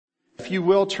if you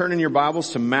will, turn in your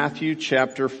Bibles to Matthew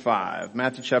chapter 5.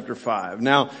 Matthew chapter 5.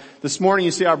 Now, this morning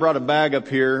you see I brought a bag up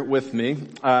here with me.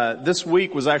 This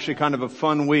week was actually kind of a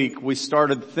fun week. We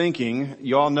started thinking,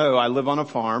 you all know I live on a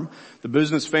farm. The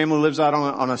Busenitz family lives out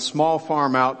on a small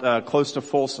farm out close to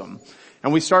Folsom.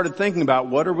 And we started thinking about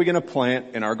what are we going to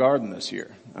plant in our garden this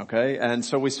year. Okay, and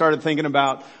so we started thinking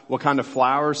about what kind of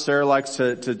flowers. Sarah likes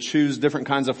to choose different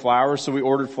kinds of flowers, so we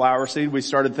ordered flower seed. We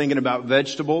started thinking about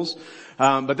vegetables.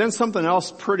 But then something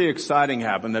else pretty exciting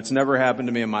happened that's never happened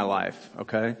to me in my life,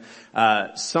 okay?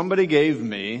 Somebody gave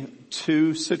me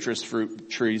 2 citrus fruit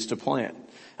trees to plant.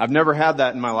 I've never had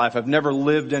that in my life. I've never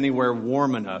lived anywhere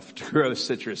warm enough to grow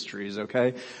citrus trees,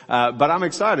 okay? But I'm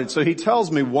excited. So he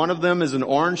tells me one of them is an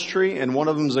orange tree and one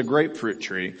of them is a grapefruit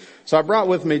tree. So I brought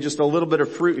with me just a little bit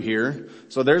of fruit here.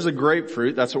 So there's a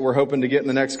grapefruit. That's what we're hoping to get in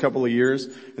the next couple of years.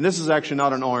 And this is actually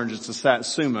not an orange. It's a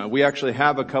satsuma. We actually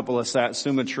have a couple of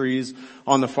satsuma trees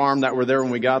on the farm that were there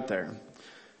when we got there.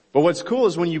 But what's cool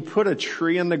is when you put a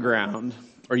tree in the ground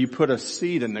or you put a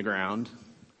seed in the ground,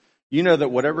 you know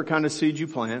that whatever kind of seed you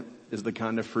plant is the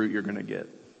kind of fruit you're going to get.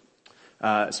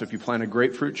 So if you plant a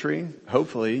grapefruit tree,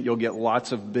 hopefully you'll get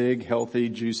lots of big, healthy,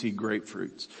 juicy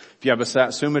grapefruits. If you have a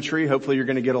satsuma tree, hopefully you're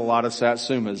going to get a lot of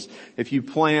satsumas. If you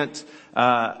plant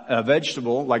a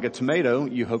vegetable like a tomato,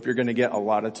 you hope you're going to get a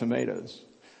lot of tomatoes.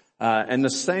 And the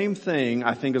same thing,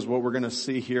 I think, is what we're going to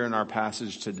see here in our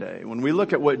passage today. When we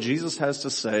look at what Jesus has to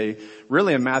say,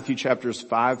 really in Matthew chapters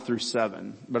 5 through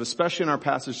 7, but especially in our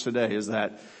passage today, is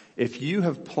that if you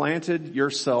have planted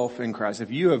yourself in Christ, if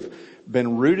you have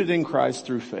been rooted in Christ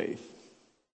through faith,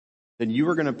 then you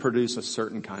are going to produce a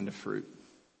certain kind of fruit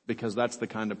because that's the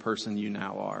kind of person you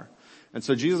now are. And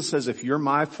so Jesus says, if you're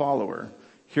my follower,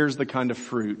 here's the kind of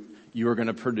fruit you are going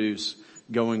to produce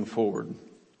going forward.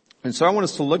 And so I want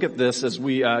us to look at this as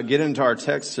we get into our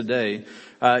text today.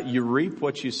 You reap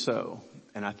what you sow.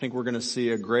 And I think we're going to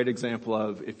see a great example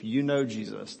of, if you know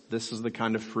Jesus, this is the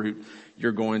kind of fruit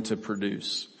you're going to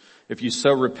produce. If you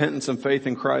sow repentance and faith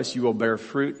in Christ, you will bear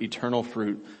fruit, eternal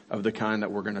fruit of the kind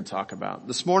that we're going to talk about.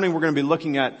 This morning we're going to be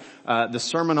looking at the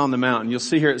Sermon on the Mount. And you'll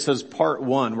see here it says part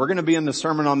 1. We're going to be in the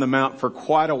Sermon on the Mount for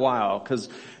quite a while because,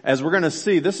 as we're going to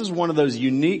see, this is one of those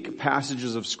unique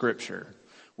passages of Scripture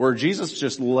where Jesus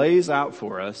just lays out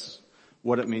for us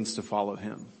what it means to follow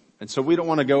Him. And so we don't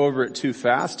want to go over it too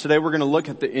fast. Today we're going to look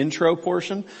at the intro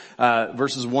portion,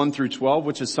 verses 1 through 12,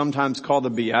 which is sometimes called the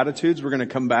Beatitudes. We're going to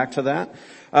come back to that.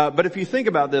 But if you think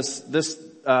about this,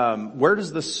 where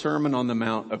does the Sermon on the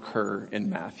Mount occur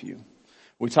in Matthew?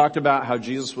 We talked about how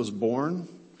Jesus was born,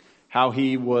 how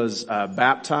He was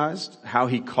baptized, how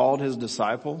He called His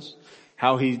disciples,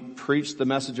 how He preached the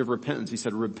message of repentance. He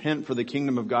said, repent, for the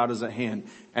kingdom of God is at hand.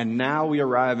 And now we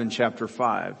arrive in chapter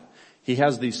 5. He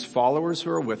has these followers who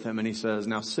are with Him, and He says,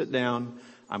 now sit down.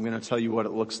 I'm going to tell you what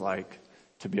it looks like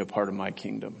to be a part of my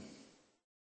kingdom.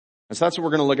 And so that's what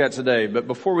we're going to look at today. But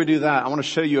before we do that, I want to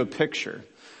show you a picture.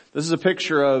 This is a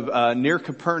picture of near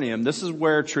Capernaum. This is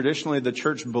where traditionally the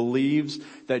church believes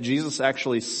that Jesus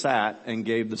actually sat and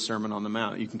gave the Sermon on the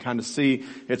Mount. You can kind of see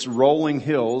it's rolling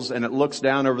hills, and it looks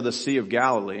down over the Sea of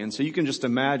Galilee. And so you can just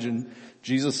imagine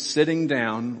Jesus sitting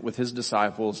down with His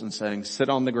disciples and saying, sit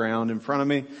on the ground in front of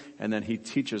me, and then He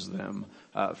teaches them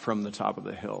from the top of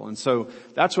the hill. And so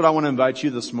that's what I want to invite you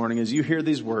this morning. As you hear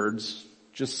these words,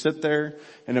 just sit there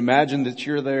and imagine that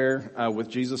you're there with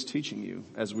Jesus teaching you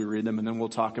as we read them, and then we'll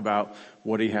talk about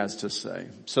what He has to say.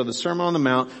 So the Sermon on the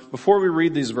Mount, before we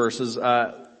read these verses,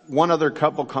 a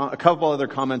couple other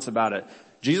comments about it.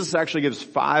 Jesus actually gives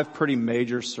 5 pretty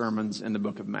major sermons in the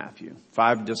book of Matthew,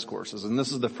 5 discourses. And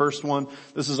this is the first one.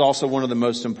 This is also one of the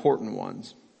most important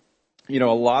ones. You know,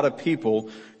 a lot of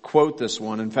people quote this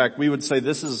one. In fact, we would say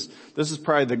this is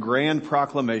probably the grand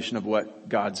proclamation of what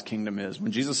God's kingdom is.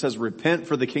 When Jesus says, repent,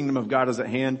 for the kingdom of God is at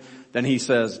hand, then He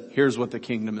says, here's what the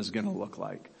kingdom is going to look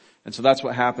like. And so that's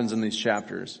what happens in these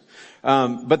chapters.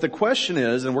 But the question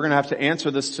is, and we're going to have to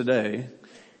answer this today,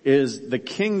 is the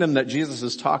kingdom that Jesus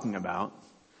is talking about,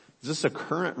 is this a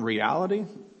current reality,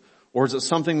 or is it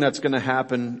something that's going to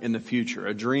happen in the future,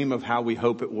 a dream of how we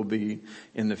hope it will be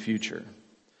in the future?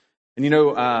 And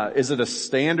is it a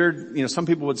standard? Some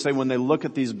people would say when they look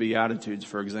at these Beatitudes,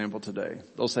 for example, today,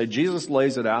 they'll say Jesus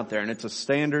lays it out there and it's a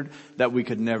standard that we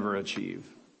could never achieve.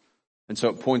 And so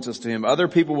it points us to Him. Other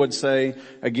people would say,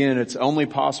 again, it's only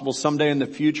possible someday in the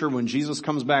future when Jesus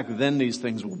comes back, then these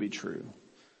things will be true.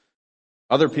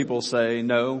 Other people say,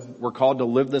 no, we're called to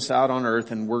live this out on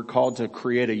earth, and we're called to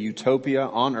create a utopia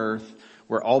on earth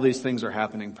where all these things are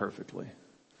happening perfectly.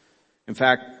 In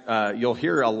fact, you'll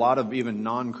hear a lot of even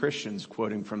non-Christians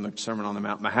quoting from the Sermon on the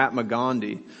Mount. Mahatma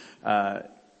Gandhi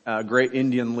a great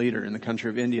Indian leader in the country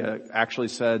of India, actually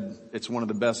said it's one of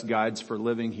the best guides for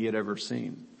living he had ever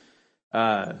seen.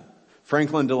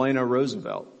 Franklin Delano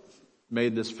Roosevelt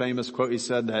made this famous quote. He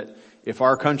said that if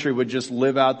our country would just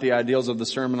live out the ideals of the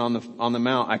Sermon on the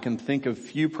Mount, I can think of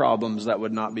few problems that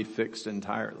would not be fixed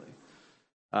entirely.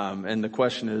 And the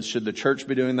question is, should the church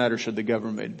be doing that or should the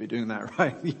government be doing that,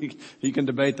 right? You can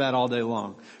debate that all day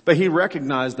long. But he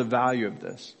recognized the value of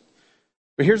this.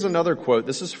 But here's another quote.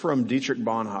 This is from Dietrich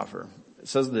Bonhoeffer. It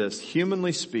says this: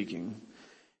 humanly speaking,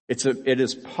 it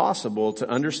is possible to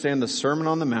understand the Sermon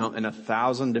on the Mount in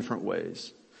 1,000 different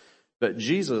ways. But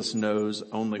Jesus knows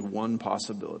only one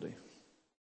possibility: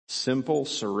 simple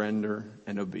surrender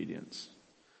and obedience.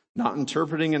 Not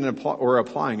interpreting or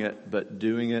applying it, but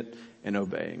doing it and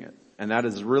obeying it. And that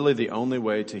is really the only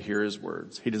way to hear his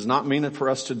words. He does not mean it for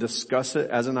us to discuss it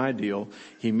as an ideal.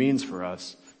 He means for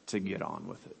us to get on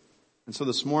with it. And so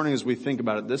this morning, as we think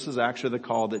about it, this is actually the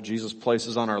call that Jesus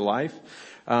places on our life.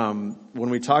 When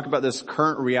we talk about this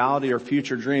current reality or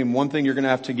future dream, one thing you're going to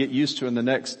have to get used to in the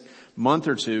next month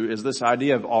or two is this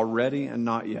idea of already and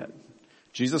not yet.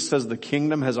 Jesus says the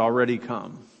kingdom has already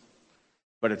come,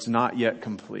 but it's not yet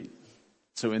complete.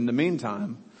 So in the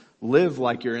meantime, live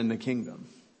like you're in the kingdom.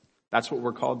 That's what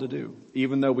we're called to do,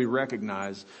 even though we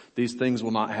recognize these things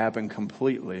will not happen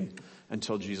completely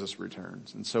until Jesus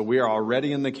returns. And so we are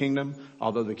already in the kingdom,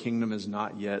 although the kingdom is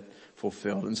not yet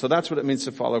fulfilled. And so that's what it means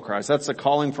to follow Christ. That's the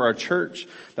calling for our church.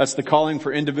 That's the calling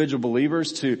for individual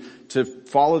believers to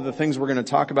follow the things we're going to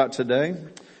talk about today.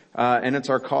 And it's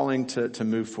our calling to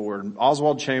move forward.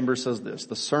 Oswald Chambers says this: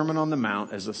 the Sermon on the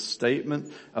Mount is a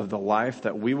statement of the life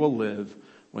that we will live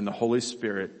when the Holy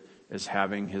Spirit is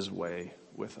having his way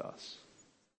with us.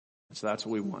 So that's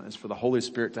what we want, is for the Holy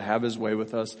Spirit to have his way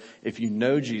with us. If you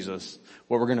know Jesus,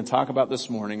 what we're going to talk about this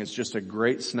morning is just a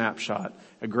great snapshot,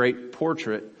 a great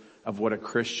portrait of what a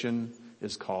Christian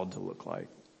is called to look like.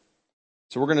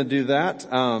 So we're going to do that.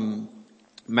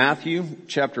 Matthew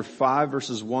chapter 5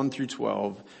 verses 1 through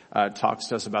 12 talks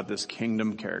to us about this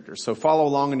kingdom character. So follow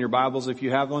along in your Bibles if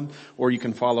you have one, or you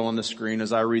can follow on the screen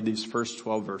as I read these first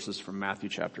 12 verses from Matthew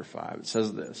chapter 5. It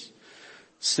says this: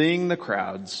 seeing the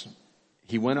crowds,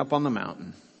 he went up on the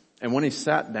mountain, and when he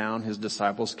sat down, his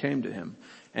disciples came to him,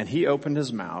 and he opened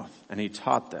his mouth and he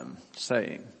taught them,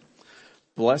 saying,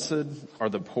 blessed are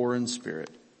the poor in spirit,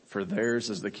 for theirs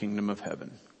is the kingdom of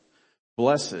heaven.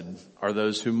 Blessed are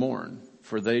those who mourn,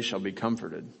 for they shall be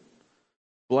comforted.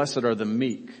 Blessed are the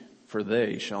meek, for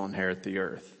they shall inherit the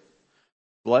earth.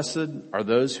 Blessed are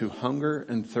those who hunger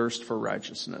and thirst for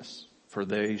righteousness, for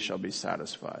they shall be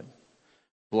satisfied.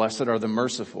 Blessed are the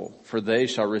merciful, for they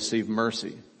shall receive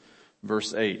mercy.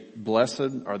 Verse 8,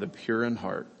 blessed are the pure in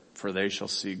heart, for they shall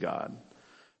see God.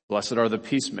 Blessed are the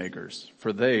peacemakers,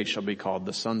 for they shall be called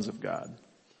the sons of God.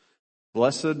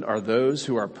 Blessed are those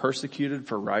who are persecuted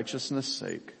for righteousness'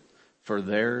 sake, for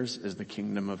theirs is the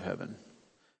kingdom of heaven.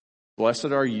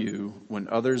 Blessed are you when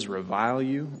others revile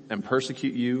you and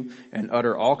persecute you and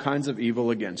utter all kinds of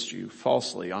evil against you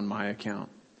falsely on my account.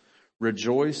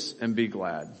 Rejoice and be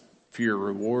glad, for your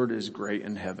reward is great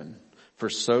in heaven. For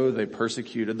so they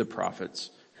persecuted the prophets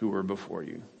who were before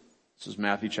you. This is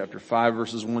Matthew chapter 5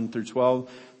 verses 1 through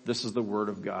 12. This is the word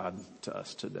of God to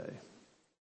us today.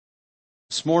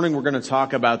 This morning we're going to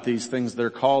talk about these things. They're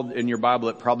called, in your Bible,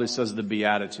 it probably says the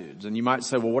Beatitudes. And you might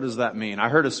say, well, what does that mean? I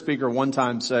heard a speaker one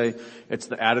time say it's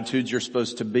the attitudes you're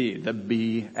supposed to be, the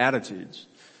Beatitudes.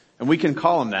 And we can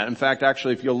call them that. In fact,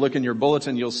 actually, if you'll look in your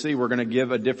bulletin, you'll see we're going to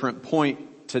give a different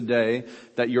point today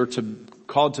that you're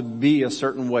called to be a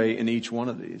certain way in each one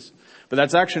of these. But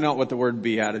that's actually not what the word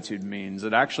beatitude means.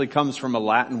 It actually comes from a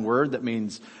Latin word that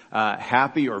means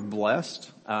happy or blessed.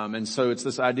 And so it's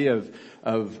this idea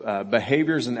of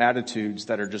behaviors and attitudes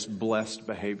that are just blessed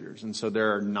behaviors. And so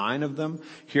there are 9 of them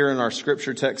here in our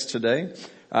scripture text today,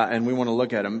 and we want to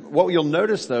look at them. What you'll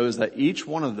notice, though, is that each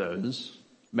one of those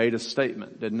made a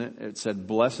statement, didn't it? It said,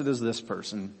 blessed is this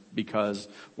person because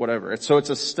whatever. So it's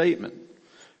a statement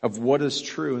of what is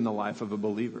true in the life of a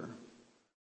believer.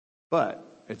 But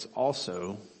it's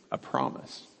also a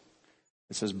promise.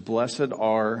 It says, blessed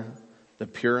are the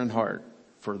pure in heart,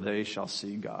 for they shall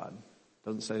see God. It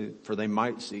doesn't say, for they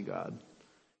might see God.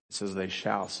 It says they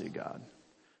shall see God.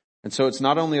 And so it's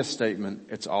not only a statement,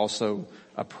 it's also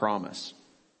a promise.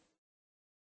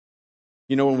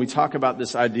 You know, when we talk about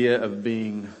this idea of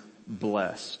being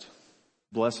blessed,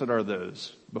 blessed are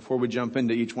those. Before we jump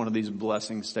into each one of these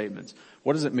blessing statements,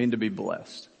 what does it mean to be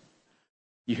blessed?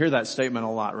 You hear that statement a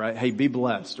lot, right? Hey, be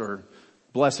blessed, or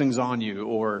blessings on you,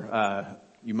 or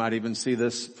you might even see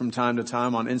this from time to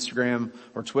time on Instagram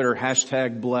or Twitter,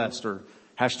 hashtag blessed or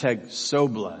hashtag so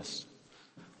blessed.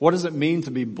 What does it mean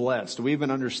to be blessed? Do we even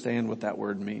understand what that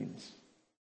word means?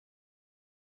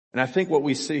 And I think what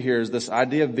we see here is this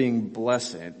idea of being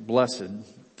blessed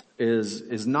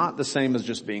is not the same as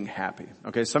just being happy.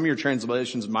 Okay, some of your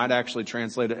translations might actually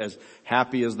translate it as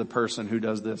happy as the person who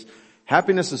does this.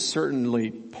 Happiness is certainly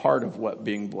part of what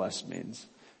being blessed means,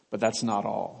 but that's not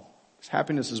all. Because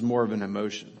happiness is more of an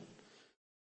emotion.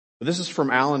 But this is from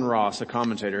Alan Ross, a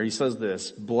commentator. He says this: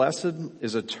 blessed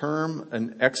is a term,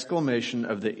 an exclamation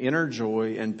of the inner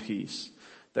joy and peace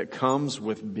that comes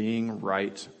with being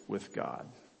right with God.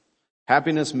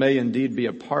 Happiness may indeed be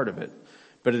a part of it,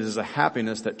 but it is a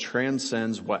happiness that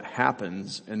transcends what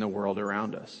happens in the world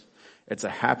around us. It's a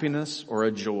happiness or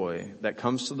a joy that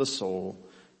comes to the soul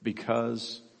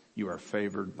because you are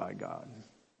favored by God.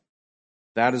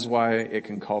 That is why it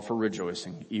can call for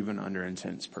rejoicing even under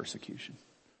intense persecution.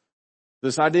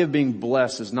 This idea of being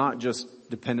blessed is not just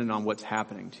dependent on what's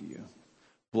happening to you.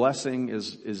 Blessing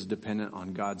is dependent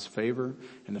on God's favor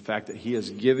and the fact that He is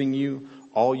giving you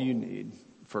all you need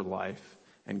for life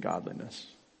and godliness.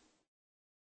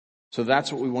 So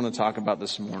that's what we want to talk about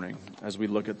this morning as we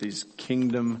look at these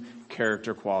kingdom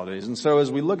character qualities. And so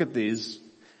as we look at these,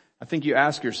 I think you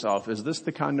ask yourself, is this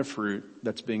the kind of fruit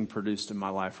that's being produced in my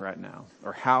life right now?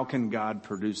 Or how can God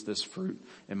produce this fruit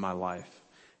in my life?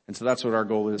 And so that's what our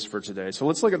goal is for today. So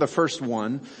let's look at the first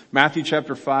one. Matthew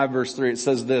chapter 5 verse 3. It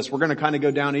says this. We're going to kind of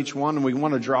go down each one and we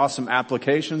want to draw some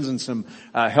applications and some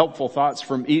helpful thoughts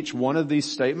from each one of these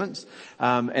statements.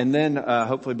 And then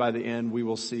hopefully by the end we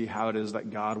will see how it is that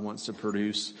God wants to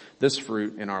produce this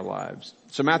fruit in our lives.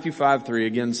 So Matthew 5:3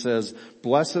 again says,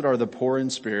 blessed are the poor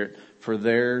in spirit, for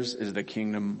theirs is the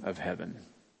kingdom of heaven.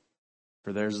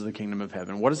 For theirs is the kingdom of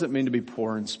heaven. What does it mean to be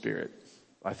poor in spirit?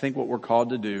 I think what we're called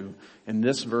to do in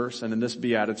this verse and in this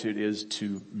beatitude is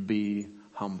to be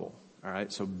humble. All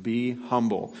right. So be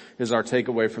humble is our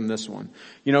takeaway from this one.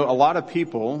 You know, a lot of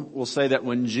people will say that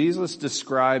when Jesus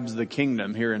describes the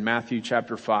kingdom here in Matthew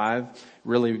chapter 5,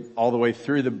 really all the way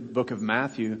through the book of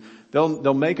Matthew,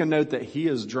 they'll make a note that He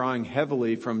is drawing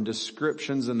heavily from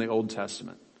descriptions in the Old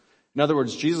Testament. In other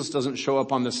words, Jesus doesn't show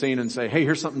up on the scene and say, hey,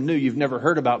 here's something new you've never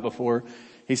heard about before.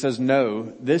 He says,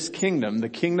 no, this kingdom, the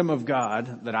kingdom of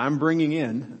God that I'm bringing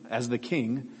in as the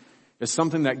king, is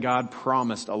something that God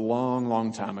promised a long,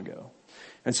 long time ago.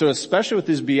 And so especially with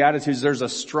these Beatitudes, there's a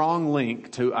strong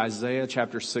link to Isaiah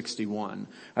chapter 61.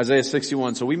 Isaiah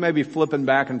 61. So we may be flipping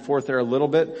back and forth there a little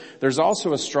bit. There's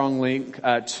also a strong link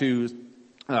to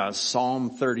Psalm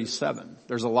 37.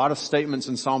 There's a lot of statements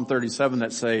in Psalm 37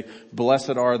 that say,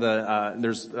 blessed are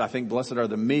blessed are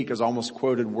the meek is almost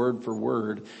quoted word for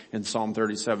word in Psalm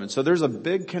 37. So there's a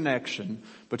big connection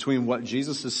between what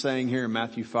Jesus is saying here in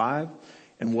Matthew 5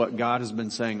 and what God has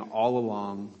been saying all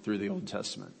along through the Old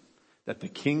Testament. That the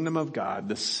kingdom of God,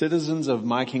 the citizens of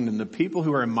my kingdom, the people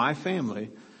who are in my family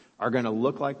are going to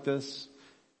look like this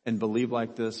and believe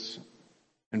like this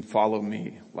and follow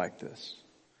me like this.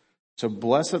 So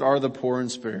blessed are the poor in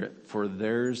spirit, for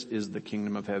theirs is the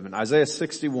kingdom of heaven. Isaiah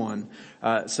 61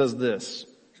 says this,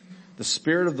 the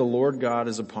Spirit of the Lord God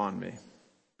is upon me,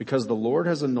 because the Lord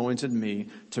has anointed me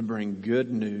to bring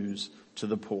good news to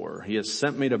the poor. He has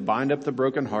sent me to bind up the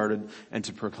brokenhearted and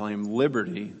to proclaim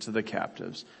liberty to the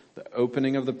captives, the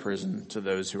opening of the prison to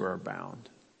those who are bound.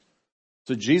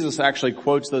 So Jesus actually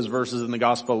quotes those verses in the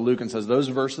Gospel of Luke and says, those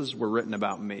verses were written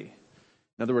about me.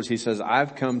 In other words, He says,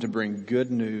 I've come to bring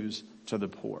good news to the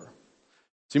poor.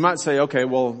 So you might say, okay,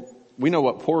 well, we know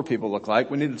what poor people look like.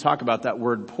 We need to talk about that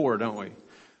word poor, don't we?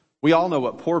 We all know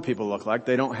what poor people look like.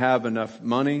 They don't have enough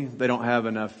money. They don't have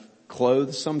enough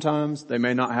clothes sometimes. They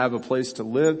may not have a place to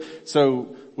live.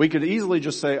 So we could easily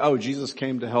just say, oh, Jesus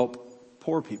came to help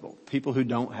poor people, people who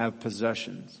don't have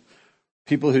possessions,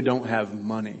 people who don't have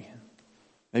money,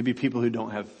 maybe people who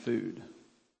don't have food.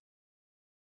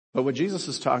 But what Jesus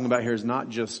is talking about here is not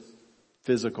just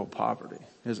physical poverty,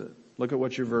 is it? Look at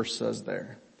what your verse says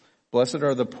there. Blessed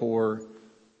are the poor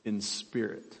in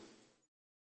spirit.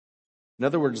 In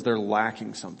other words, they're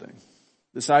lacking something.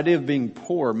 This idea of being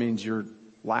poor means you're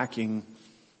lacking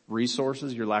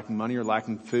resources, you're lacking money, you're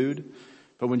lacking food.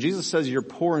 But when Jesus says you're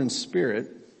poor in spirit,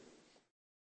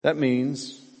 that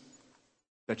means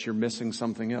that you're missing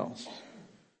something else.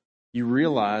 You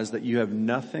realize that you have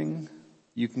nothing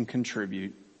you can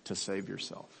contribute to save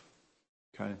yourself.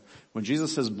 Okay? When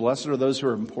Jesus says, blessed are those who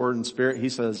are poor in spirit, He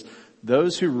says,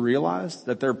 those who realize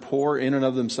that they're poor in and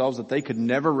of themselves, that they could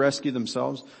never rescue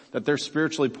themselves, that they're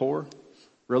spiritually poor,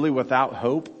 really without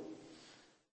hope,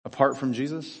 apart from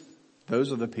Jesus,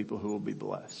 those are the people who will be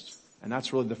blessed. And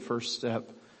that's really the first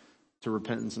step to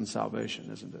repentance and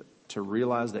salvation, isn't it? To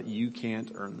realize that you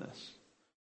can't earn this.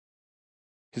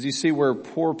 Because you see, where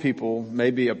poor people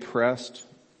may be oppressed,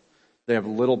 they have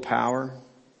little power,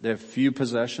 they have few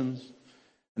possessions,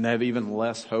 and they have even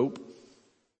less hope.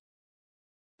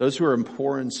 Those who are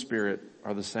poor in spirit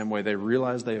are the same way. They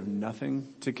realize they have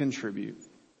nothing to contribute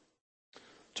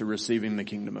to receiving the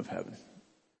kingdom of heaven.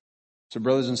 So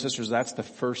brothers and sisters, that's the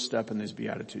first step in these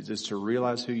Beatitudes, is to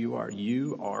realize who you are.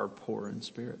 You are poor in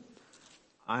spirit.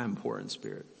 I am poor in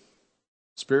spirit.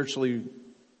 Spiritually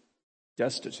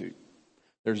destitute.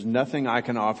 There's nothing I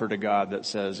can offer to God that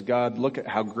says, God, look at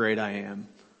how great I am.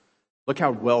 Look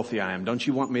how wealthy I am. Don't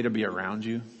you want me to be around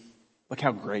you? Look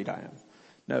how great I am.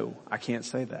 No, I can't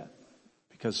say that,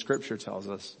 because Scripture tells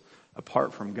us,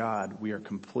 apart from God, we are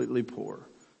completely poor,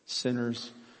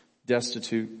 sinners,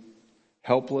 destitute,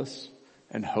 helpless,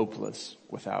 and hopeless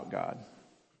without God.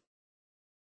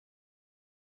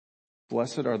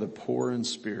 Blessed are the poor in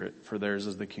spirit, for theirs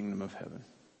is the kingdom of heaven.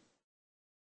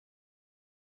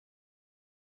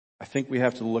 I think we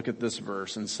have to look at this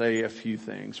verse and say a few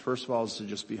things. First of all is to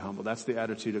just be humble. That's the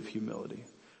attitude of humility.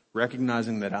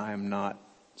 Recognizing that I am not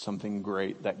something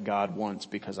great that God wants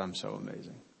because I'm so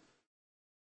amazing.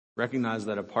 Recognize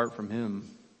that apart from Him,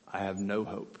 I have no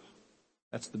hope.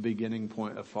 That's the beginning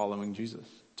point of following Jesus.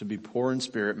 To be poor in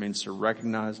spirit means to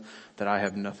recognize that I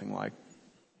have nothing like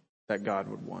that God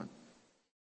would want.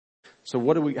 So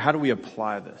how do we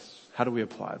apply this? How do we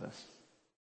apply this?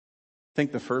 I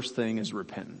think the first thing is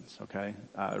repentance, okay?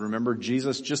 Remember,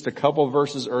 Jesus just a couple of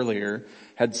verses earlier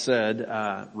had said,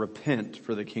 repent,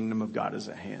 for the kingdom of God is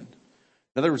at hand.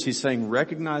 In other words, He's saying,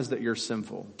 recognize that you're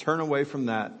sinful. Turn away from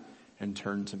that and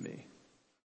turn to me.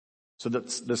 So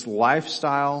this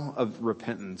lifestyle of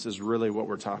repentance is really what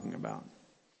we're talking about.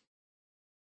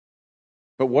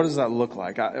 But what does that look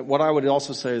like? What I would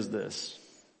also say is this.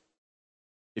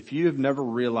 If you have never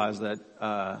realized that,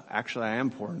 actually I am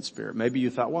poor in spirit, maybe you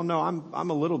thought, well, no,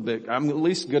 I'm at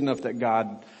least good enough that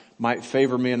God might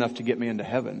favor me enough to get me into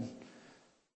heaven.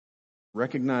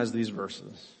 Recognize these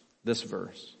verses, this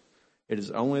verse. It is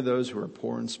only those who are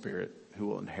poor in spirit who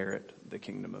will inherit the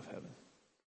kingdom of heaven,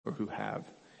 or who have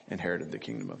inherited the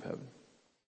kingdom of heaven.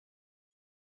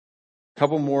 A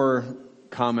couple more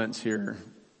comments here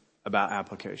about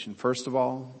application. First of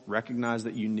all, recognize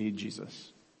that you need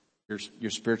Jesus.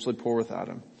 You're spiritually poor without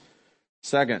Him.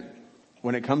 Second,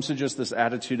 when it comes to just this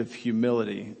attitude of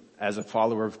humility as a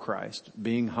follower of Christ,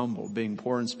 being humble, being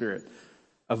poor in spirit,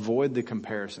 avoid the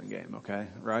comparison game, okay?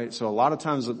 Right? So a lot of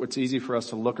times it's easy for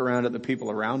us to look around at the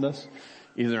people around us,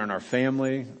 either in our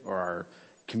family or our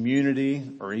community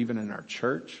or even in our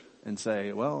church, and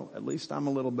say, well, at least I'm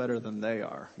a little better than they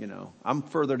are. You know, I'm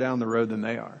further down the road than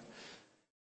they are.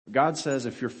 God says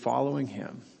if you're following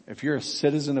Him, if you're a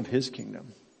citizen of His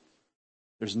kingdom,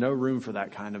 there's no room for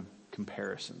that kind of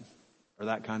comparison or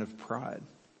that kind of pride.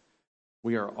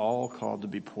 We are all called to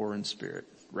be poor in spirit,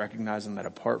 recognizing that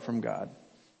apart from God,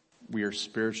 we are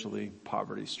spiritually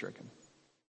poverty-stricken,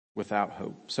 without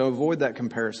hope. So avoid that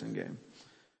comparison game.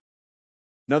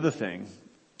 Another thing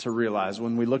to realize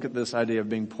when we look at this idea of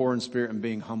being poor in spirit and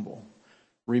being humble,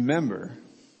 remember,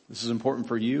 this is important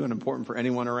for you and important for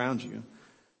anyone around you,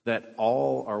 that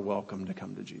all are welcome to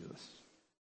come to Jesus.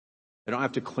 They don't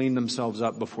have to clean themselves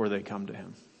up before they come to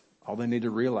Him. All they need to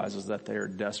realize is that they are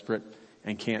desperate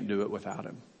and can't do it without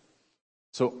Him.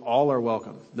 So all are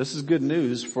welcome. This is good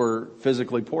news for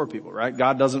physically poor people, right?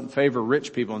 God doesn't favor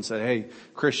rich people and say, hey,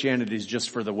 Christianity is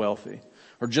just for the wealthy,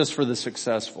 or just for the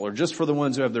successful, or just for the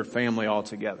ones who have their family all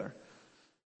together.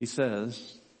 He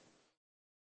says,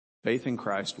 faith in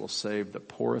Christ will save the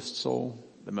poorest soul,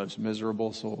 the most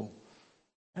miserable soul,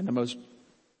 and the most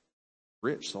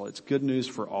rich soul. It's good news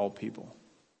for all people,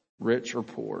 rich or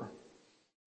poor,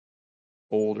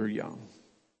 old or young.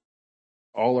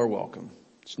 All are welcome.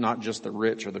 It's not just the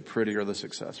rich or the pretty or the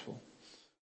successful.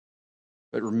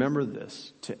 But remember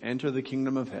this, to enter the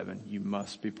kingdom of heaven, you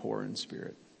must be poor in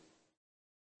spirit.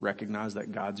 Recognize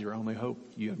that God's your only hope.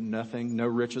 You have nothing, no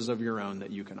riches of your own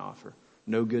that you can offer.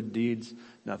 No good deeds,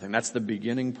 nothing. That's the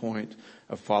beginning point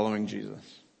of following Jesus.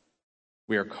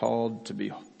 We are called to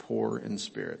be poor in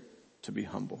spirit, to be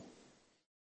humble.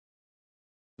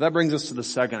 That brings us to the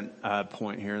second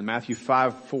point here. In Matthew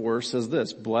 5:4 says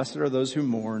this, blessed are those who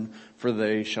mourn, for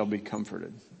they shall be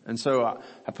comforted. And so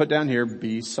I put down here,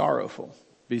 be sorrowful.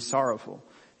 Be sorrowful.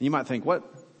 And you might think, what?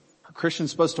 Are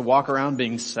Christians supposed to walk around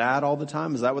being sad all the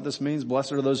time? Is that what this means?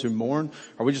 Blessed are those who mourn?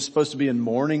 Are we just supposed to be in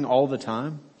mourning all the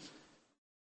time?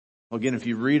 Well, again, if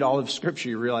you read all of Scripture,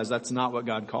 you realize that's not what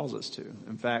God calls us to.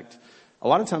 In fact, a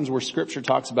lot of times where Scripture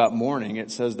talks about mourning,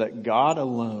 it says that God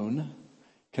alone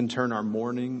can turn our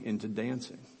mourning into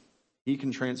dancing. He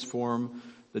can transform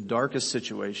the darkest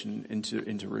situation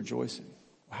into rejoicing.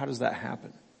 How does that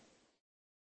happen?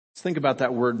 Let's think about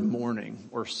that word mourning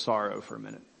or sorrow for a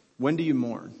minute. When do you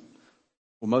mourn?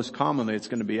 Well, most commonly, it's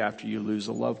going to be after you lose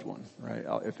a loved one, right?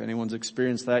 If anyone's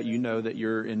experienced that, you know that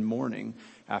you're in mourning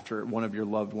after one of your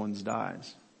loved ones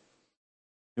dies.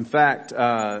 In fact,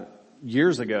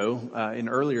 years ago, in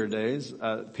earlier days,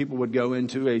 people would go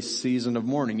into a season of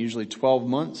mourning. Usually 12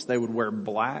 months, they would wear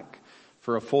black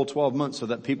for a full 12 months so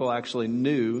that people actually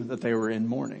knew that they were in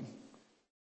mourning.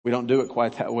 We don't do it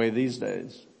quite that way these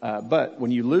days. But when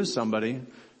you lose somebody,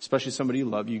 especially somebody you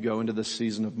love, you go into the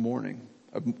season of mourning,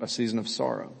 a season of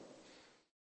sorrow.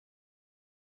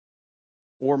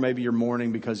 Or maybe you're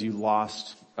mourning because you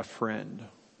lost a friend,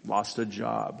 lost a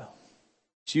job.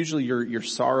 It's usually you're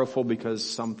sorrowful because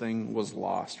something was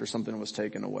lost or something was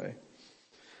taken away.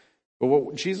 But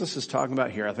what Jesus is talking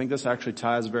about here, I think this actually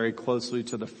ties very closely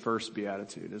to the first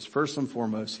beatitude. Is first and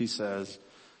foremost, he says,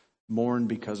 mourn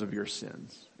because of your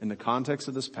sins. In the context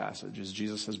of this passage, as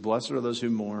Jesus says, blessed are those who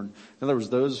mourn. In other words,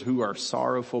 those who are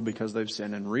sorrowful because they've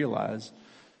sinned and realize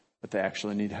that they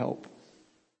actually need help.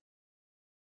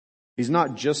 He's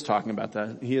not just talking about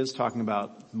that. He is talking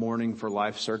about mourning for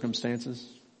life circumstances,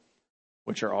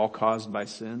 which are all caused by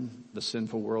sin, the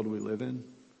sinful world we live in.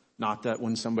 Not that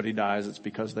when somebody dies, it's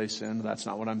because they sinned. That's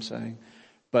not what I'm saying.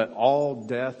 But all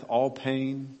death, all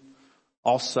pain,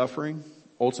 all suffering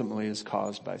ultimately is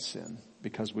caused by sin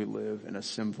because we live in a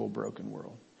sinful, broken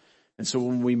world. And so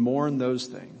when we mourn those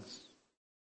things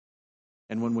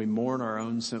and when we mourn our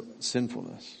own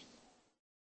sinfulness,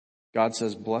 God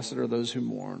says, blessed are those who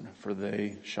mourn, for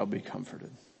they shall be comforted.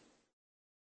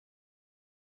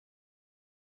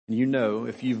 And you know,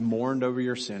 if you've mourned over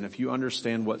your sin, if you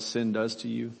understand what sin does to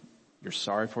you, you're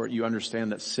sorry for it, you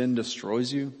understand that sin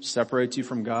destroys you, separates you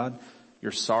from God,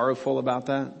 you're sorrowful about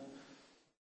that,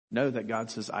 know that God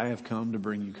says, I have come to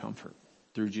bring you comfort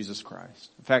through Jesus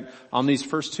Christ. In fact, on these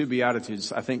first two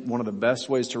Beatitudes, I think one of the best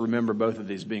ways to remember both of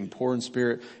these, being poor in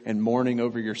spirit and mourning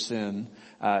over your sin,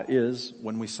 is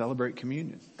when we celebrate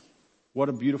communion. What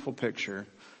a beautiful picture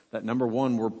that, number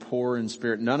one, we're poor in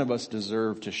spirit. None of us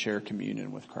deserve to share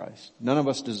communion with Christ. None of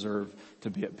us deserve to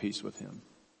be at peace with him.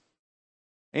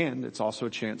 And it's also a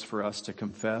chance for us to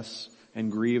confess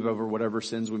and grieve over whatever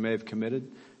sins we may have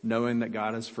committed, knowing that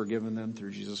God has forgiven them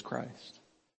through Jesus Christ.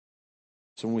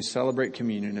 So when we celebrate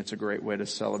communion, it's a great way to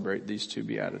celebrate these two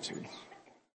Beatitudes.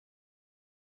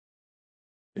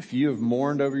 If you have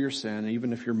mourned over your sin,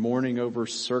 even if you're mourning over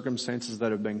circumstances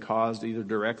that have been caused either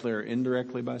directly or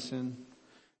indirectly by sin,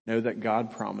 know that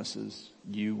God promises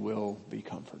you will be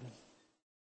comforted.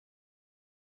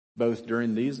 Both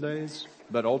during these days,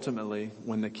 but ultimately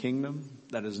when the kingdom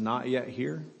that is not yet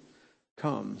here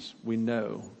comes, we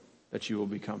know that you will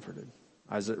be comforted.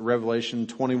 Revelation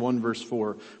 21 verse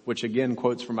 4, which again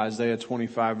quotes from Isaiah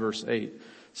 25 verse 8,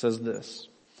 says this,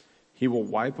 he will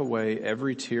wipe away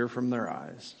every tear from their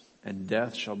eyes, and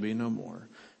death shall be no more.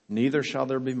 Neither shall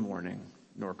there be mourning,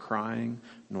 nor crying,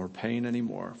 nor pain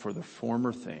anymore, for the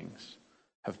former things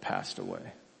have passed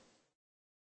away.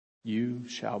 You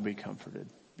shall be comforted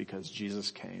because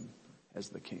Jesus came as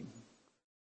the King.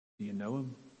 Do you know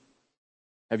him?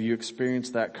 Have you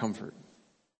experienced that comfort?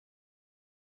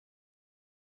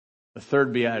 The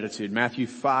third beatitude, Matthew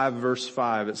 5 verse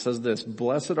 5, it says this,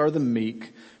 blessed are the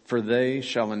meek, for they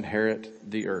shall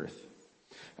inherit the earth.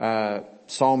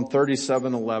 Psalm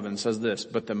 37:11 says this,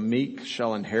 but the meek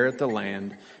shall inherit the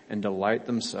land and delight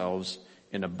themselves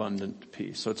in abundant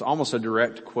peace. So it's almost a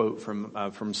direct quote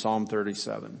from Psalm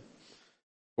 37.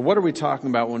 But what are we talking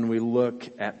about when we look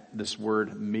at this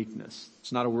word meekness?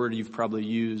 It's not a word you've probably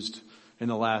used in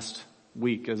the last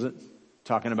week, is it?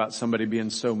 Talking about somebody being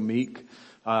so meek.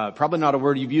 Probably not a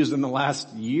word you've used in the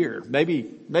last year.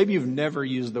 Maybe you've never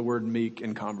used the word meek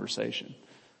in conversation.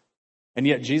 And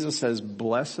yet Jesus says,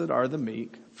 blessed are the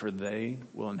meek, for they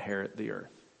will inherit the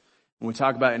earth. When we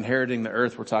talk about inheriting the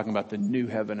earth, we're talking about the new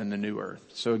heaven and the new earth.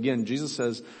 So again, Jesus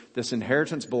says this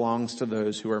inheritance belongs to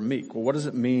those who are meek. Well, what does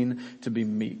it mean to be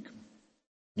meek?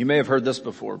 You may have heard this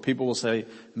before. People will say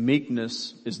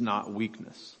meekness is not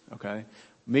weakness. Okay?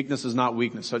 Meekness is not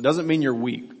weakness. So it doesn't mean you're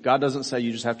weak. God doesn't say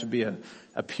you just have to be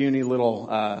a puny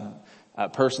little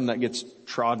person that gets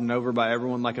trodden over by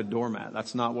everyone like a doormat.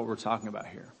 That's not what we're talking about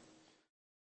here.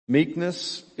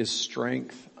 Meekness is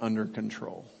strength under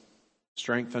control.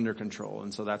 Strength under control.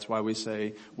 And so that's why we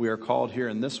say we are called here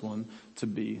in this one to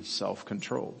be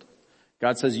self-controlled.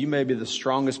 God says you may be the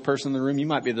strongest person in the room. You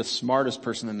might be the smartest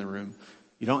person in the room.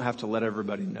 You don't have to let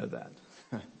everybody know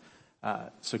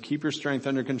that. So keep your strength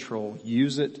under control.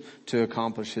 Use it to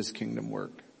accomplish his kingdom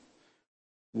work.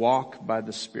 Walk by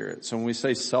the Spirit. So when we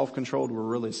say self-controlled, we're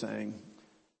really saying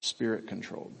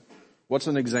spirit-controlled. What's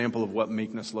an example of what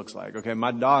meekness looks like? Okay,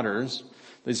 my daughters,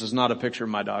 this is not a picture of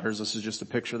my daughters, this is just a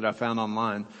picture that I found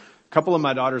online. A couple of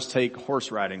my daughters take horse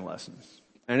riding lessons.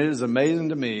 And it is amazing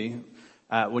to me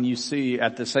when you see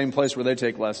at the same place where they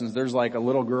take lessons, there's like a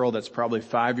little girl that's probably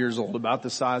 5 years old, about the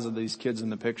size of these kids in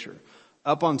the picture,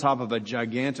 up on top of a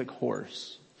gigantic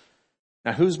horse.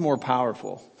 Now who's more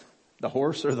powerful, the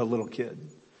horse or the little kid?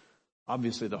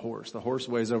 Obviously the horse. The horse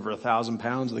weighs over 1,000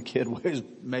 pounds. The kid weighs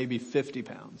maybe 50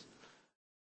 pounds.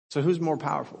 So who's more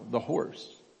powerful? The horse.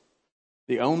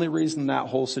 The only reason that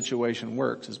whole situation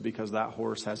works is because that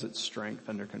horse has its strength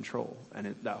under control.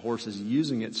 And that horse is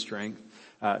using its strength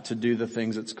to do the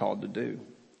things it's called to do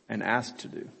and asked to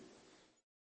do.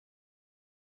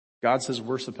 God says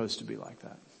we're supposed to be like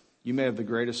that. You may have the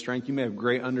greatest strength. You may have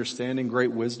great understanding,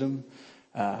 great wisdom.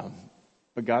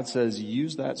 But God says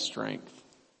use that strength,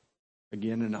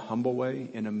 again, in a humble way,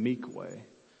 in a meek way,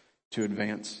 to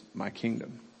advance my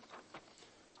kingdom.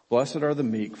 Blessed are the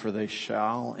meek, for they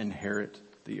shall inherit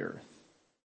the earth.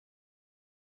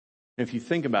 If you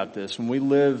think about this, when we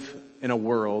live in a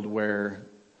world where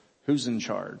who's in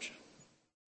charge?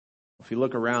 If you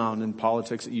look around in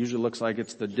politics, it usually looks like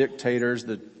it's the dictators,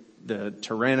 the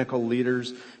tyrannical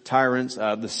leaders, tyrants,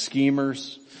 the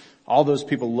schemers. All those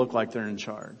people look like they're in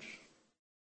charge.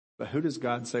 But who does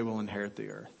God say will inherit the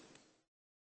earth?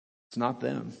 It's not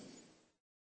them.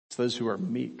 It's those who are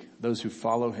meek, those who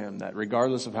follow him, that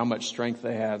regardless of how much strength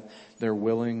they have, they're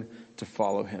willing to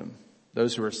follow him.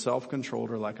 Those who are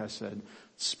self-controlled or, like I said,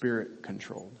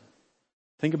 spirit-controlled.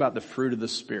 Think about the fruit of the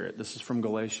Spirit. This is from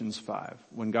Galatians 5.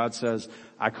 When God says,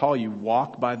 I call you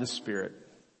walk by the Spirit.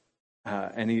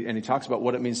 And he talks about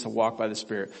what it means to walk by the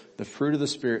Spirit. The fruit of the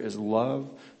Spirit is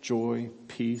love, joy,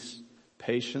 peace,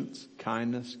 patience,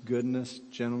 kindness, goodness,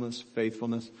 gentleness,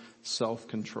 faithfulness,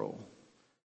 self-control.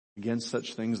 Against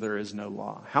such things there is no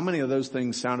law. How many of those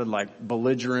things sounded like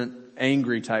belligerent,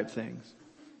 angry type things?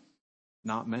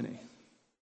 Not many.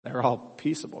 They're all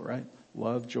peaceable, right?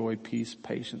 Love, joy, peace,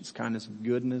 patience, kindness,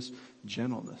 goodness,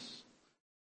 gentleness.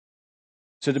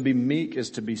 So to be meek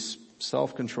is to be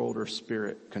self-controlled or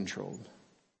spirit-controlled.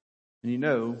 And you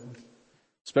know,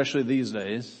 especially these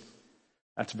days,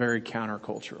 that's very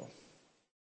countercultural.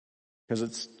 Because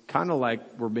it's kind of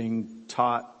like we're being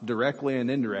taught directly and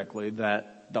indirectly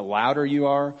that the louder you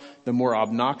are, the more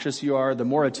obnoxious you are, the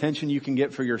more attention you can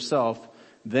get for yourself,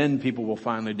 then people will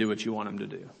finally do what you want them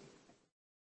to do.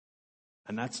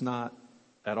 And that's not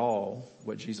at all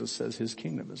what Jesus says his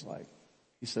kingdom is like.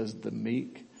 He says the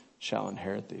meek shall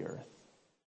inherit the earth.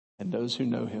 And those who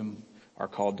know him are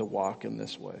called to walk in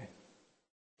this way.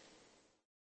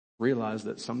 Realize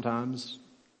that sometimes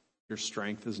your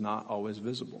strength is not always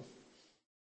visible.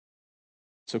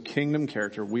 So kingdom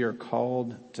character, we are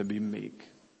called to be meek,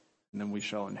 and then we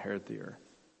shall inherit the earth.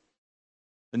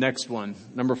 The next one,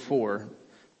 number 4,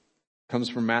 comes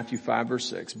from Matthew 5 verse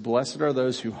 6. Blessed are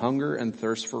those who hunger and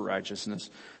thirst for righteousness,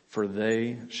 for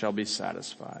they shall be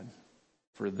satisfied.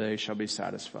 For they shall be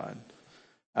satisfied.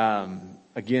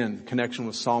 Again, connection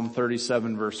with Psalm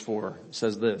 37 verse 4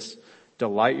 says this.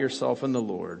 Delight yourself in the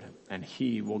Lord, and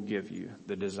he will give you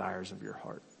the desires of your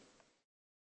heart.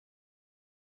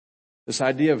 This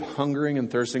idea of hungering and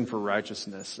thirsting for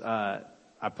righteousness,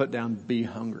 I put down be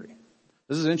hungry.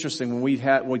 This is interesting. When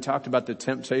we talked about the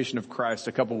temptation of Christ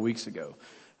a couple of weeks ago,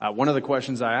 one of the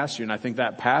questions I asked you, and I think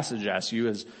that passage asks you,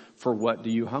 is for what do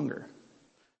you hunger?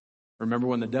 Remember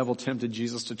when the devil tempted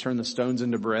Jesus to turn the stones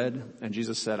into bread? And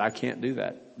Jesus said, I can't do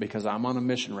that because I'm on a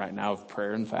mission right now of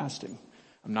prayer and fasting.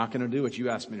 I'm not going to do what you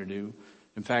asked me to do.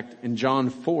 In fact, in John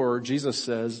 4, Jesus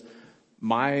says,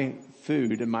 my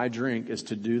food and my drink is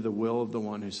to do the will of the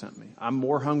one who sent me. I'm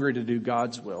more hungry to do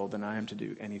God's will than I am to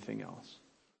do anything else.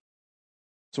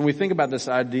 So when we think about this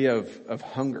idea of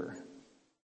hunger,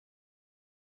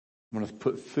 I'm going to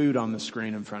put food on the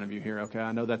screen in front of you here, okay?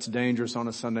 I know that's dangerous on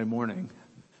a Sunday morning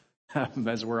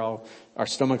as our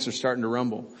stomachs are starting to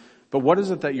rumble. But what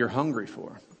is it that you're hungry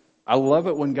for? I love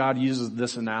it when God uses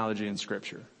this analogy in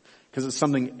Scripture because it's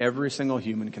something every single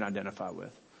human can identify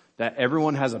with. That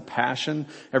everyone has a passion,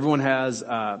 everyone has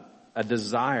a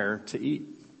desire to eat.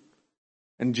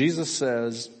 And Jesus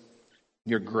says,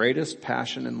 your greatest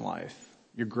passion in life,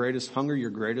 your greatest hunger, your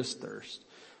greatest thirst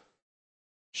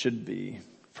should be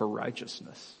for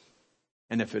righteousness.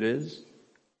 And if it is,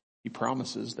 he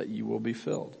promises that you will be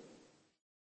filled.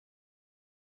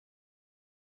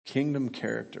 Kingdom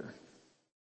character.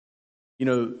 You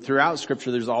know, throughout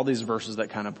Scripture, there's all these verses that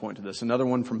kind of point to this. Another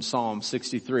one from Psalm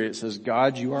 63, it says,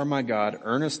 God, you are my God.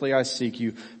 Earnestly I seek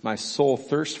you. My soul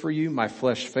thirsts for you. My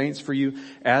flesh faints for you,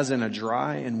 as in a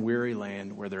dry and weary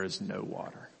land where there is no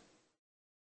water.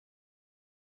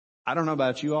 I don't know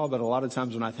about you all, but a lot of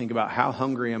times when I think about how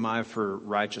hungry am I for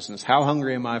righteousness, how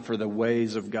hungry am I for the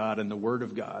ways of God and the Word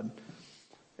of God,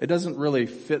 it doesn't really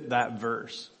fit that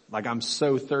verse. Like I'm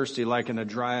so thirsty, like in a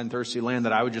dry and thirsty land,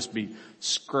 that I would just be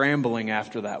scrambling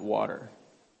after that water.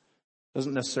 It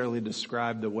doesn't necessarily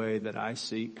describe the way that I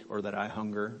seek or that I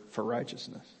hunger for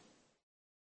righteousness.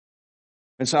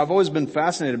 And so I've always been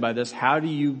fascinated by this. How do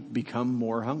you become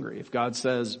more hungry? If God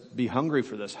says, be hungry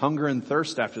for this, hunger and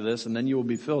thirst after this, and then you will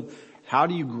be filled. How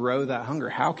do you grow that hunger?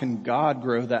 How can God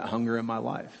grow that hunger in my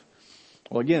life?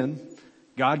 Well, again,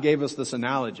 God gave us this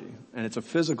analogy, and it's a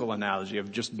physical analogy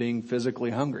of just being physically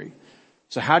hungry.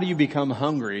 So how do you become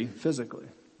hungry physically?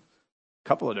 A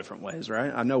couple of different ways,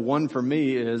 right? I know one for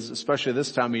me is, especially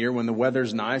this time of year when the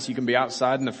weather's nice, you can be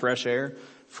outside in the fresh air.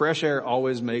 Fresh air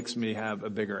always makes me have a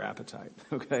bigger appetite,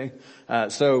 okay?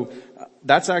 So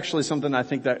that's actually something I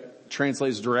think that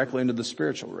translates directly into the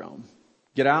spiritual realm.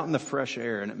 Get out in the fresh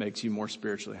air and it makes you more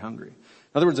spiritually hungry. In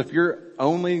other words, if your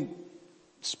only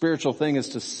spiritual thing is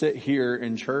to sit here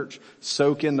in church,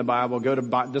 soak in the Bible, go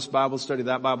to this Bible study,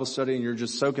 that Bible study, and you're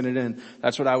just soaking it in,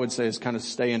 that's what I would say is kind of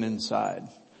staying inside.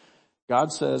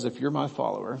 God says, if you're my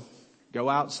follower, go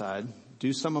outside,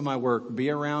 do some of my work, be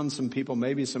around some people,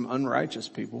 maybe some unrighteous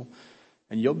people,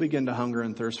 and you'll begin to hunger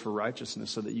and thirst for righteousness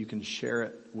so that you can share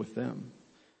it with them.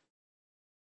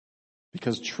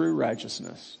 Because true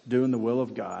righteousness, doing the will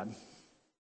of God,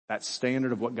 that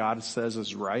standard of what God says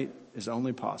is right, is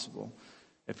only possible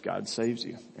if God saves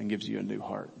you and gives you a new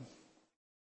heart.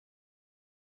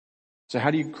 So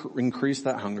how do you increase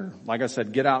that hunger? Like I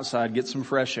said, get outside, get some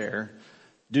fresh air.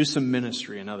 Do some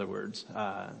ministry, in other words.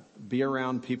 Be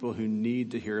around people who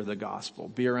need to hear the gospel.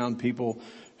 Be around people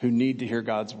who need to hear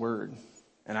God's word.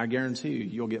 And I guarantee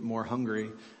you'll get more hungry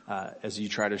as you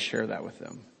try to share that with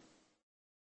them.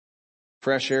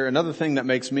 Fresh air. Another thing that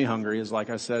makes me hungry is, like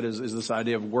I said, is this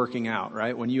idea of working out,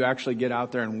 right? When you actually get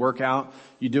out there and work out,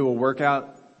 you do a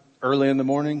workout early in the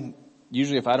morning.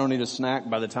 Usually if I don't eat a snack,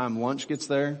 by the time lunch gets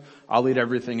there, I'll eat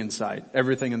everything in sight,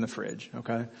 everything in the fridge,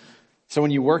 okay? So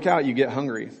when you work out, you get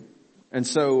hungry. And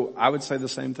so I would say the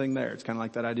same thing there. It's kind of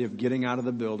like that idea of getting out of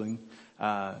the building.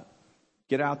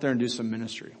 Get out there and do some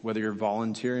ministry. Whether you're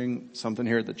volunteering something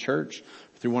here at the church,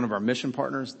 through one of our mission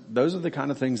partners, those are the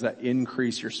kind of things that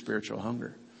increase your spiritual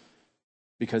hunger.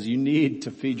 Because you need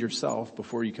to feed yourself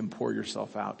before you can pour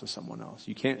yourself out to someone else.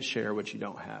 You can't share what you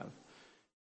don't have.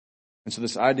 And so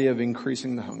this idea of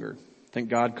increasing the hunger, I think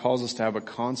God calls us to have a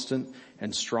constant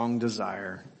and strong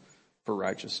desire for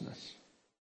righteousness.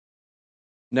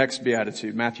 Next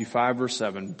beatitude, Matthew 5 verse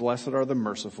 7, blessed are the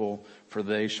merciful, for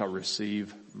they shall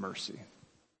receive mercy.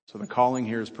 So the calling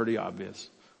here is pretty obvious.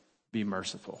 Be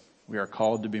merciful. We are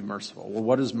called to be merciful. Well,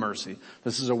 what is mercy?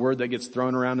 This is a word that gets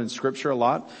thrown around in scripture a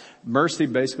lot. Mercy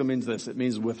basically means this. It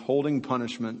means withholding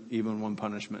punishment even when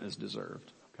punishment is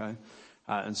deserved. Okay?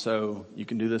 And so you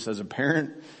can do this as a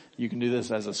parent. You can do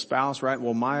this as a spouse, right?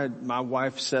 Well, my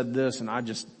wife said this and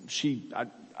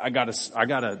I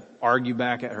gotta argue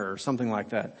back at her or something like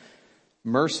that.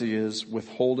 Mercy is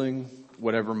withholding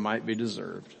whatever might be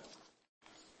deserved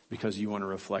because you want to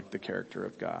reflect the character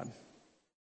of God.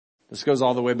 This goes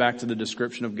all the way back to the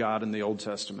description of God in the Old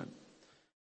Testament.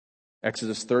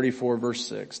 Exodus 34 verse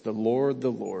 6, the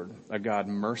Lord, a God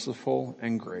merciful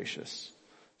and gracious,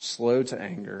 slow to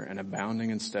anger and abounding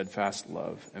in steadfast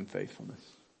love and faithfulness.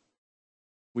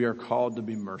 We are called to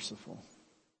be merciful.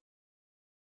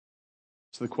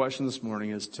 So the question this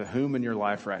morning is, to whom in your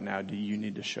life right now do you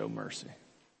need to show mercy?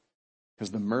 Because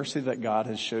the mercy that God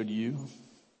has showed you,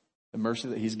 the mercy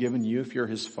that He's given you if you're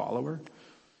His follower,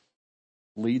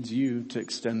 leads you to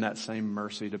extend that same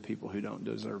mercy to people who don't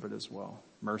deserve it as well.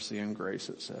 Mercy and grace,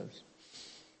 it says.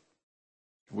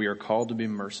 We are called to be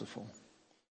merciful.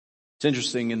 It's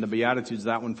interesting, in the Beatitudes,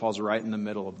 that one falls right in the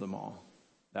middle of them all.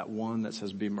 That one that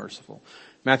says, be merciful.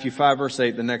 Matthew 5 verse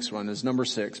 8, the next one is number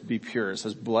 6, be pure. It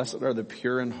says, blessed are the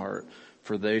pure in heart,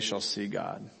 for they shall see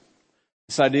God.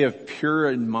 This idea of pure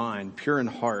in mind, pure in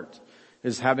heart,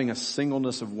 is having a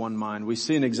singleness of one mind. We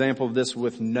see an example of this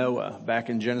with Noah back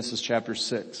in Genesis chapter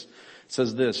 6. It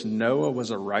says this, Noah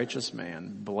was a righteous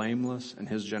man, blameless in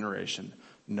his generation.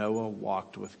 Noah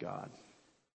walked with God.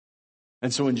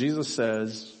 And so when Jesus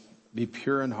says, be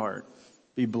pure in heart,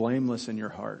 be blameless in your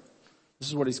heart, this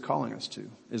is what He's calling us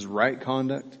to, is right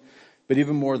conduct. But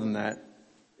even more than that,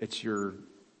 it's your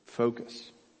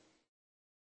focus.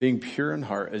 Being pure in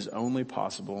heart is only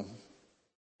possible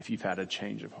if you've had a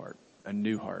change of heart, a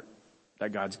new heart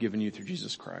that God's given you through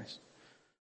Jesus Christ.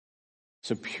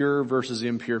 So pure versus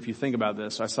impure. If you think about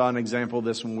this, I saw an example of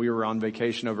this when we were on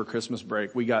vacation over Christmas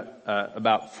break. We got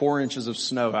about 4 inches of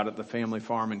snow out at the family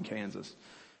farm in Kansas.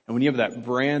 And when you have that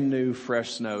brand new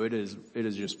fresh snow, it is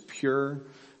just pure.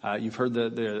 You've heard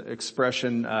the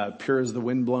expression, pure as the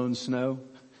windblown snow.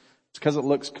 It's because it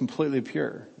looks completely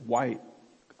pure, white,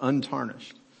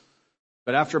 untarnished.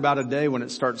 But after about a day, when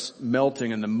it starts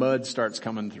melting and the mud starts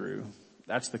coming through,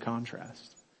 that's the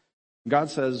contrast. God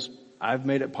says, I've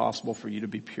made it possible for you to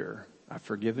be pure. I've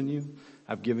forgiven you.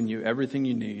 I've given you everything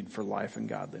you need for life and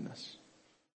godliness.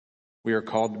 We are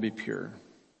called to be pure.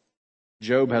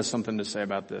 Job has something to say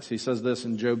about this. He says this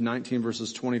in Job 19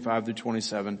 verses 25 through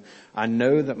 27. I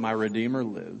know that my Redeemer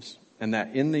lives, and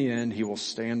that in the end he will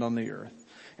stand on the earth.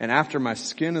 And after my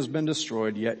skin has been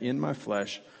destroyed, yet in my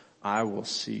flesh I will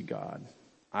see God.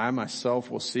 I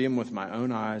myself will see him with my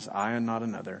own eyes, I and not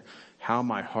another. How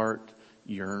my heart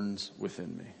yearns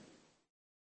within me.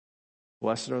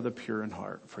 Blessed are the pure in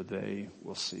heart, for they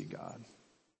will see God.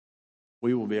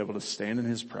 We will be able to stand in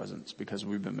his presence because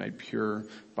we've been made pure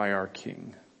by our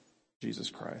King,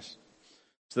 Jesus Christ.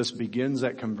 So this begins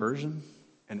at conversion,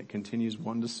 and it continues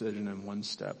one decision and one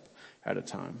step at a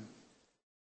time.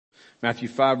 Matthew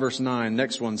 5 verse 9,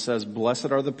 next one says,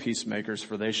 blessed are the peacemakers,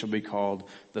 for they shall be called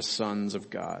the sons of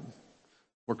God.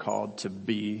 We're called to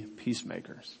be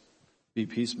peacemakers. Be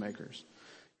peacemakers.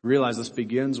 Realize this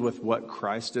begins with what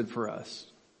Christ did for us.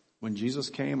 When Jesus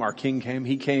came, our King came,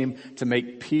 he came to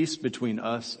make peace between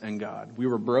us and God. We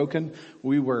were broken.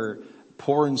 We were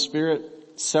poor in spirit,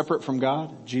 separate from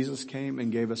God. Jesus came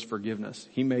and gave us forgiveness.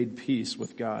 He made peace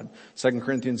with God. 2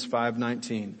 Corinthians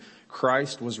 5:19.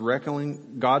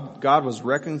 God was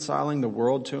reconciling the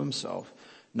world to himself,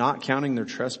 not counting their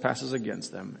trespasses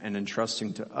against them, and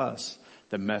entrusting to us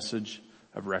the message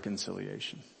of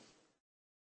reconciliation.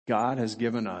 God has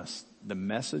given us the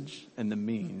message and the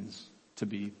means to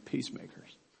be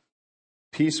peacemakers.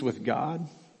 Peace with God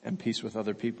and peace with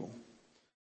other people.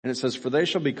 And it says, for they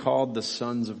shall be called the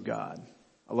sons of God.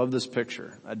 I love this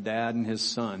picture. A dad and his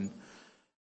son.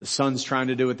 The son's trying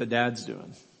to do what the dad's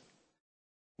doing.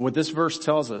 What this verse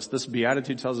tells us, this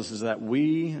beatitude tells us, is that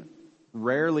we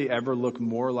rarely ever look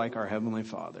more like our Heavenly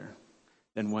Father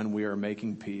than when we are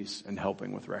making peace and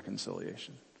helping with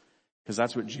reconciliation. Because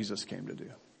that's what Jesus came to do,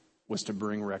 was to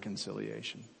bring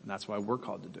reconciliation. And that's why we're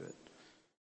called to do it.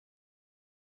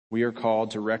 We are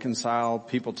called to reconcile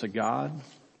people to God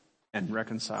and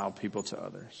reconcile people to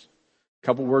others. A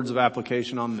couple words of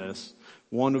application on this.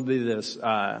 One would be this.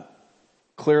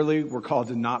 Clearly, we're called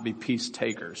to not be peace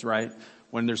takers, right?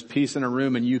 When there's peace in a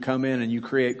room and you come in and you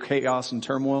create chaos and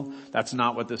turmoil, that's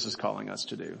not what this is calling us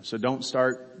to do. So don't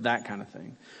start that kind of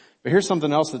thing. But here's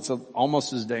something else that's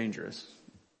almost as dangerous.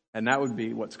 And that would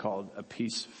be what's called a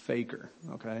peace faker,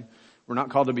 okay? We're not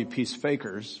called to be peace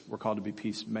fakers. We're called to be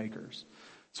peacemakers.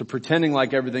 So pretending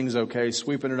like everything's okay,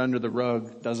 sweeping it under the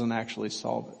rug, doesn't actually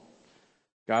solve it.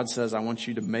 God says, I want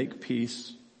you to make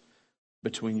peace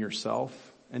between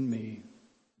yourself and me,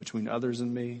 between others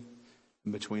and me,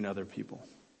 and between other people.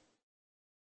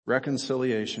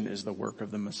 Reconciliation is the work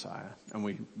of the Messiah, and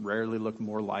we rarely look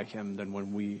more like him than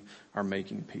when we are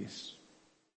making peace.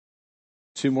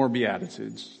 Two more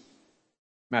Beatitudes.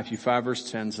 Matthew 5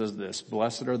 verse 10 says this,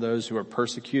 blessed are those who are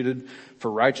persecuted for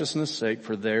righteousness' sake,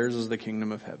 for theirs is the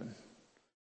kingdom of heaven.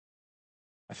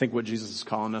 I think what Jesus is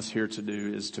calling us here to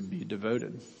do is to be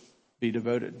devoted. Be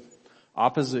devoted.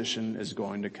 Opposition is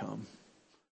going to come.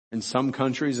 In some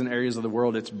countries and areas of the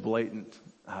world, it's blatant.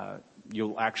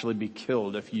 You'll actually be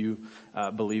killed if you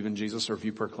believe in Jesus or if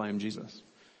you proclaim Jesus.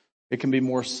 It can be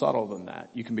more subtle than that.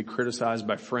 You can be criticized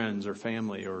by friends or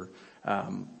family or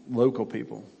local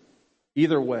people.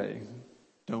 Either way,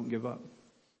 don't give up.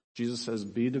 Jesus says,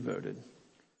 be devoted.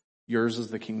 Yours is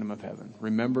the kingdom of heaven.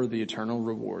 Remember the eternal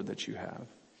reward that you have.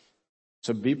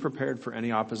 So be prepared for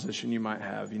any opposition you might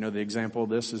have. You know, the example of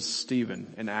this is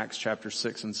Stephen in Acts chapter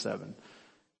 6 and 7.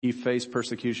 He faced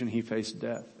persecution, he faced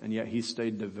death, and yet he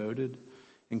stayed devoted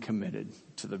and committed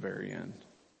to the very end.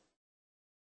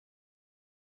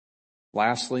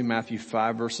 Lastly, Matthew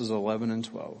 5 verses 11 and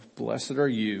 12. Blessed are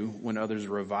you when others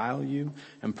revile you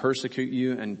and persecute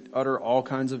you and utter all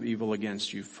kinds of evil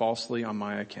against you falsely on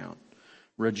my account.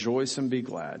 Rejoice and be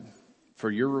glad, for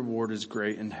your reward is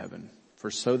great in heaven. For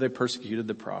so they persecuted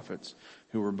the prophets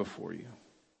who were before you.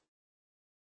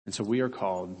 And so we are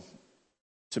called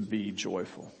to be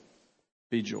joyful.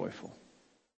 Be joyful.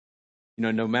 You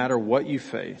know, no matter what you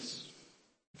face,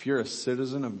 if you're a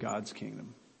citizen of God's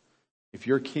kingdom, if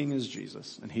your king is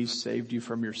Jesus and he's saved you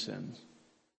from your sins,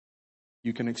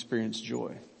 you can experience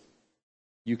joy.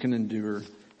 You can endure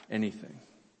anything.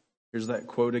 Here's that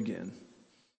quote again.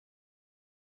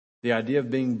 The idea of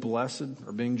being blessed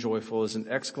or being joyful is an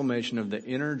exclamation of the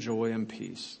inner joy and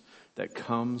peace that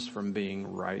comes from being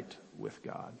right with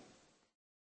God.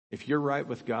 If you're right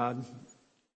with God,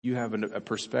 you have a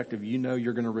perspective. You know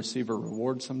you're going to receive a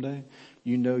reward someday.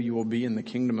 You know you will be in the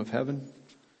kingdom of heaven.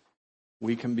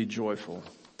 We can be joyful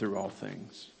through all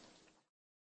things.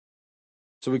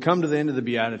 So we come to the end of the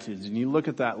Beatitudes, and you look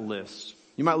at that list.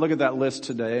 You might look at that list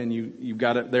today, and you've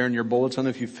got it there in your bulletin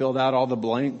if you filled out all the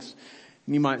blanks.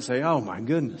 And you might say, oh my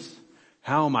goodness,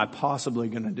 how am I possibly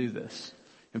going to do this?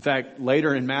 In fact,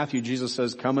 later in Matthew, Jesus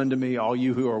says, come unto me, all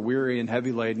you who are weary and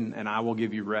heavy laden, and I will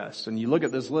give you rest. And you look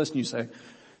at this list and you say,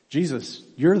 Jesus,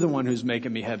 you're the one who's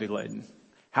making me heavy laden.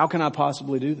 How can I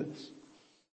possibly do this?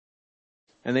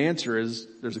 And the answer is,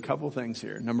 there's a couple things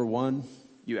here. Number one,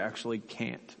 you actually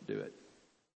can't do it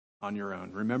on your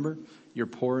own. Remember, you're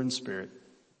poor in spirit.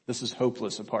 This is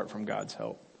hopeless apart from God's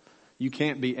help. You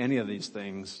can't be any of these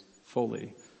things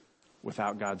fully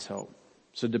without God's help.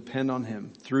 So depend on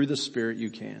Him. Through the Spirit you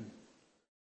can.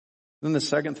 Then the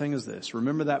second thing is this.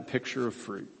 Remember that picture of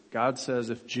fruit. God says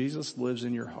if Jesus lives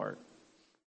in your heart,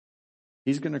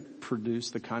 He's going to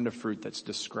produce the kind of fruit that's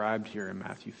described here in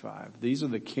Matthew 5. These are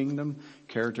the kingdom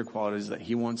character qualities that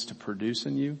He wants to produce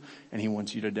in you and He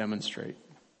wants you to demonstrate.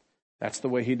 That's the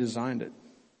way He designed it.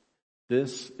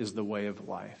 This is the way of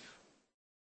life.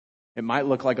 It might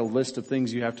look like a list of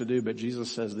things you have to do, but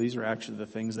Jesus says these are actually the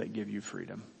things that give you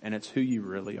freedom. And it's who you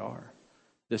really are.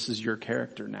 This is your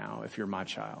character now if you're my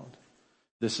child.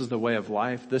 This is the way of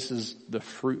life. This is the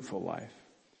fruitful life.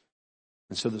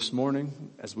 And so this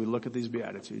morning, as we look at these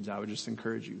Beatitudes, I would just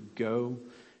encourage you, go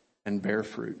and bear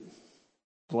fruit.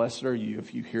 Blessed are you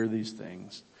if you hear these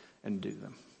things and do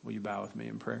them. Will you bow with me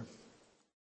in prayer?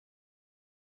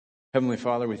 Heavenly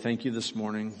Father, we thank you this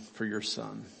morning for your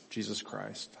Son, Jesus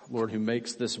Christ, Lord, who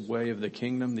makes this way of the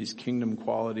kingdom, these kingdom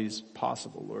qualities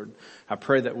possible, Lord. I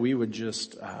pray that we would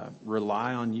just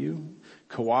rely on you,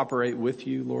 cooperate with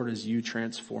you, Lord, as you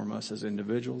transform us as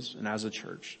individuals and as a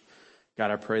church.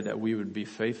 God, I pray that we would be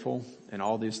faithful in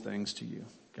all these things to you.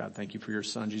 God, thank you for your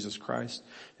Son, Jesus Christ.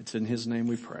 It's in His name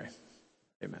we pray.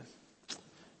 Amen.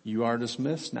 You are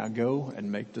dismissed. Now go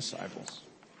and make disciples.